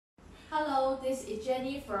So this is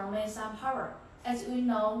Jenny from Sun Power. As we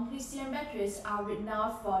know, lithium batteries are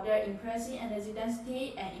renowned for their increasing energy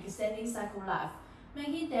density and extending cycle life,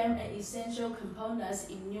 making them an essential component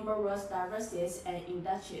in numerous devices and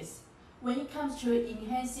industries. When it comes to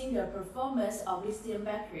enhancing the performance of lithium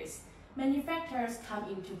batteries, many factors come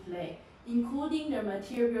into play, including the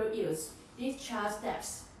material used, discharge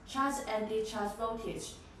depth, charge and discharge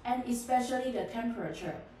voltage, and especially the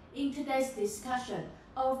temperature. In today's discussion,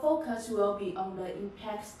 our focus will be on the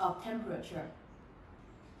impacts of temperature.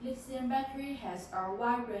 Lithium battery has a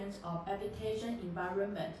wide range of application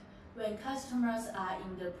environment when customers are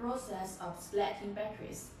in the process of selecting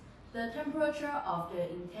batteries. The temperature of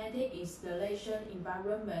the intended installation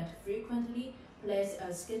environment frequently plays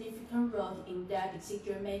a significant role in their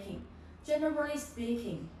decision-making. Generally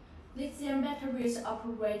speaking, lithium batteries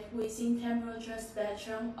operate within temperature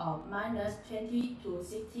spectrum of -20 to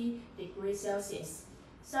 60 degrees Celsius.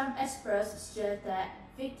 Some experts suggest that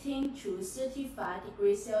 15 to 35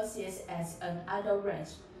 degrees Celsius as an ideal range.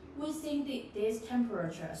 Within these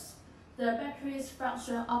temperatures, the batteries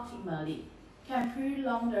function optimally, can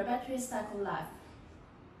prolong the battery cycle life.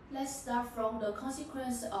 Let's start from the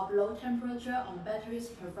consequence of low temperature on battery's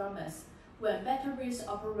performance. When batteries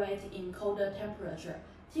operate in colder temperature,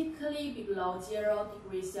 typically below 0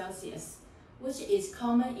 degrees Celsius, which is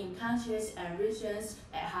common in countries and regions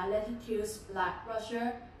at high latitudes like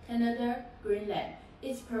Russia, Canada, Greenland,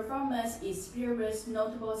 its performance experiences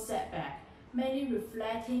notable setback, mainly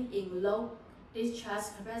reflecting in low discharge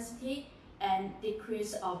capacity and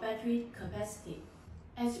decrease of battery capacity.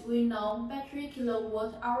 As we know, battery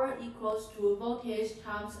kilowatt-hour equals to voltage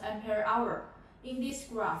times ampere-hour. In this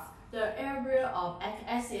graph, the area of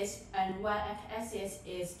x-axis and y-axis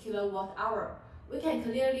is kilowatt-hour. We can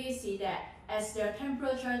clearly see that as the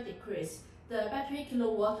temperature decreases, the battery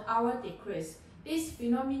kilowatt-hour decreases. This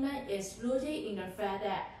phenomenon is rooted in the fact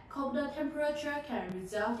that colder temperature can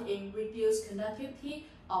result in reduced conductivity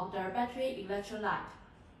of the battery electrolyte,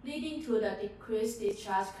 leading to the decreased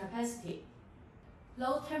discharge capacity.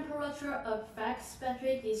 Low temperature affects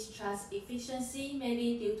battery discharge efficiency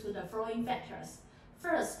mainly due to the following factors.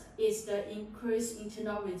 First is the increased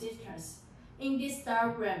internal resistance. In this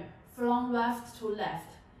diagram, from left to left,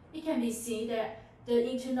 it can be seen that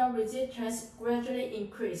the internal resistance gradually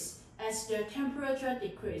increases as the temperature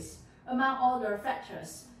decreases. Among other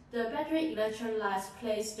factors, the battery electrolyte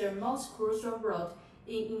plays the most crucial role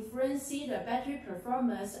in influencing the battery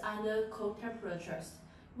performance under cold temperatures.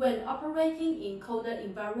 When operating in colder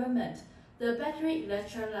environment, the battery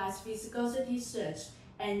electrolyte's viscosity surges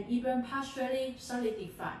and even partially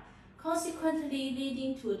solidify, consequently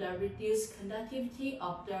leading to the reduced conductivity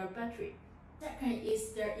of the battery. Second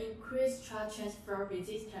is the increased charge transfer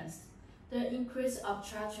resistance. The increase of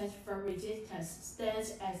charge transfer resistance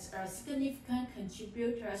stands as a significant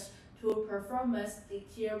contributor to performance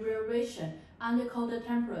deterioration under colder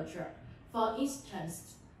temperature. For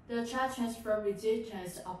instance, the charge transfer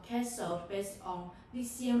resistance of cathode based on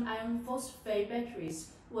lithium iron phosphate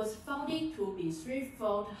batteries was found to be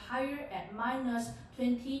threefold higher at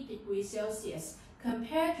 -20 degrees Celsius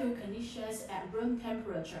compared to conditions at room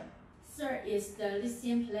temperature. Third is the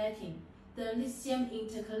lithium plating. The lithium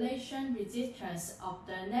intercalation resistance of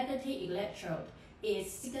the negative electrode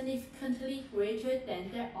is significantly greater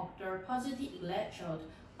than that of the positive electrode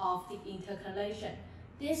of the intercalation.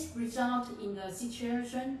 This results in a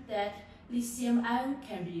situation that lithium ion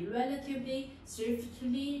can be relatively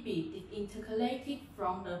swiftly be intercalated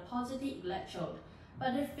from the positive electrode,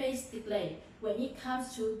 but the phase delay when it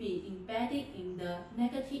comes to be embedded in the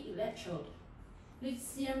negative electrode.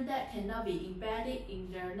 Lithium that cannot be embedded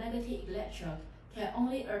in the negative electrode can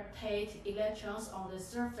only rotate electrons on the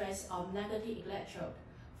surface of negative electrode,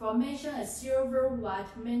 formation a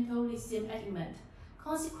silver-white metal lithium element.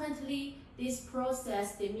 Consequently, this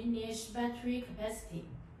process diminishes battery capacity.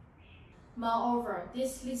 Moreover,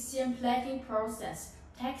 this lithium plating process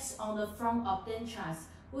takes on the form of dentures,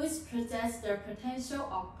 which possess the potential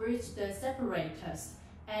of breach the separators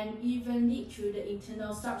and even lead to the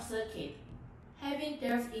internal short circuit. Having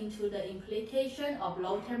delved into the implication of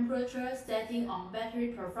low temperature setting on battery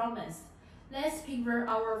performance, let's pivot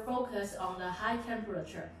our focus on the high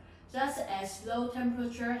temperature. Just as low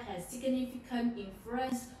temperature has significant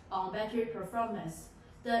influence on battery performance,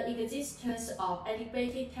 the existence of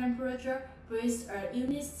elevated temperature brings a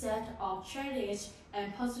unique set of challenges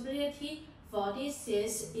and possibility for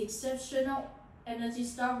this exceptional energy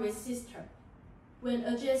storage system. When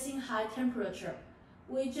addressing high temperature,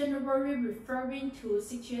 we generally referring to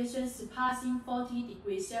situations surpassing 40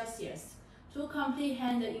 degrees Celsius. To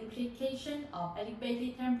comprehend the implication of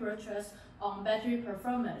elevated temperatures on battery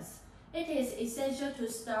performance, It is essential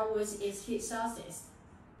to start with its heat sources.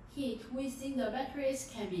 Heat within the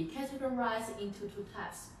batteries can be categorized into two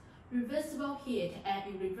types: reversible heat and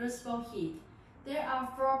irreversible heat. There are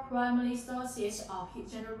four primary sources of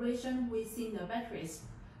heat generation within the batteries.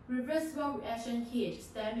 Reversible reaction heat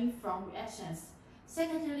stemming from reactions.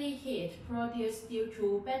 Secondary heat produced due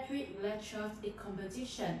to battery electron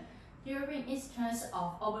decomposition during instances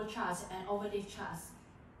of overcharge and overdischarge.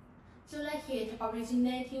 Solar heat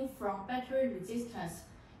originating from battery resistance,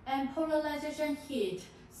 and polarization heat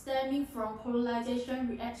stemming from polarization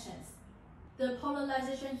reactions. The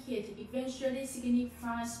polarization heat eventually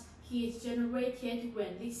signifies heat generated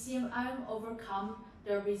when lithium ion overcome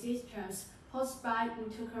the resistance posed by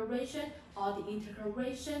intercalation or the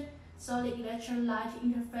intercalation solid electrolyte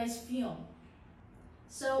interface film.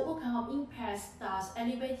 So what kind of impacts does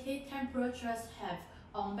elevated temperatures have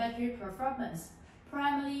on battery performance?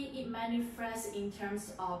 Primarily, it manifests in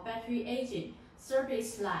terms of battery aging,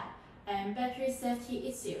 service life, and battery safety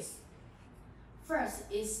issues. First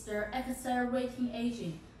is the accelerating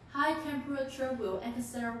aging. High temperature will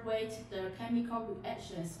accelerate the chemical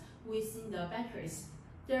reactions within the batteries,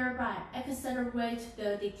 thereby accelerate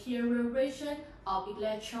the deterioration of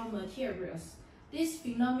electron materials. This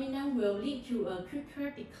phenomenon will lead to a quicker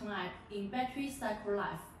decline in battery cycle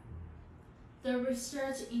life. The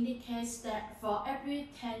research indicates that for every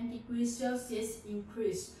 10 degrees Celsius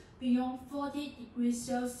increase beyond 40 degrees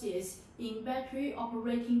Celsius in battery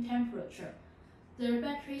operating temperature, the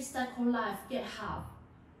battery cycle life gets halved.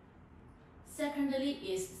 Secondly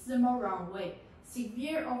is thermal runaway.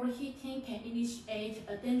 Severe overheating can initiate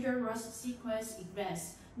a dangerous sequence event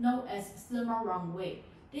known as thermal runaway.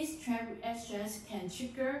 These chain reactions can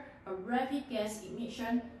trigger a rapid gas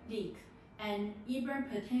emission leak and even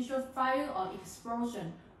potential fire or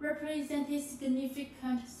explosion, representing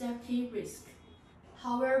significant safety risk.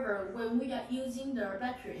 However, when we are using the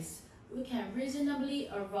batteries, we can reasonably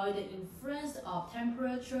avoid the influence of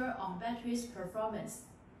temperature on batteries' performance.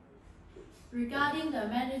 Regarding the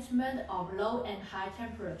management of low and high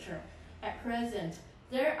temperature, at present,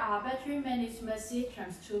 there are battery management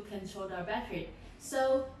systems to control the battery,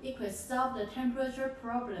 so it could solve the temperature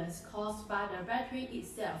problems caused by the battery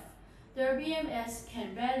itself. The BMS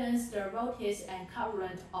can balance the voltage and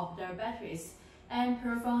current of the batteries and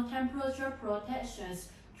perform temperature protections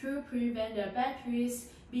to prevent the batteries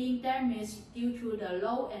being damaged due to the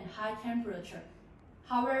low and high temperature.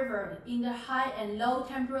 However, in the high and low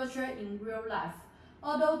temperature in real life,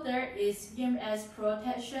 although there is BMS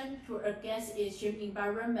protection to against extreme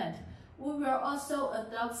environment, we will also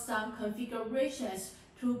adopt some configurations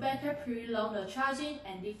to better prolong the charging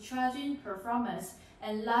and discharging performance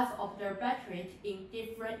and life of the battery in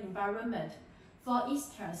different environments. For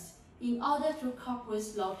instance, in order to cope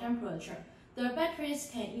with low temperature, the batteries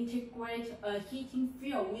can integrate a heating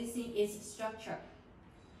field within its structure.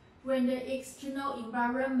 When the external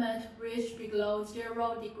environment reaches below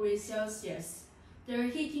 0 degrees Celsius, the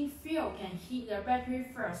heating field can heat the battery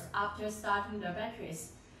first after starting the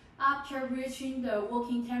batteries. After reaching the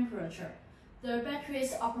working temperature, the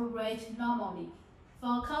batteries operate normally.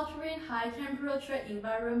 For countering high temperature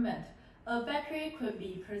environment, a battery could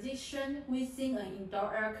be positioned within an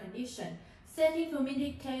indoor air condition setting to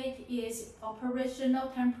mitigate its operational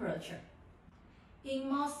temperature. In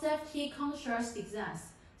more safety-conscious designs,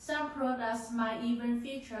 some products might even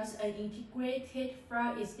feature an integrated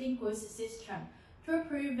fire extinguisher system to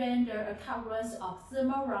prevent the occurrence of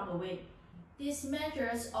thermal runaway. These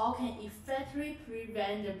measures all can effectively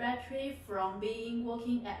prevent the battery from being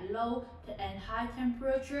working at low and high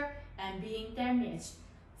temperature and being damaged.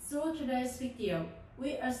 Through today's video,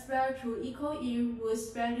 we aspire to equip you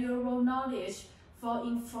with valuable knowledge for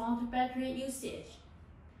informed battery usage.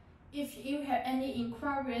 If you have any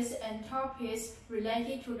inquiries and topics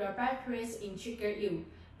related to the batteries intrigue you,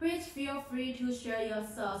 please feel free to share your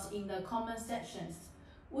thoughts in the comment sections.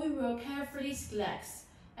 We will carefully select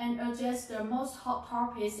and adjust the most hot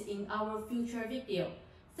topics in our future video.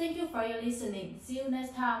 Thank you for your listening. See you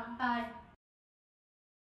next time. Bye.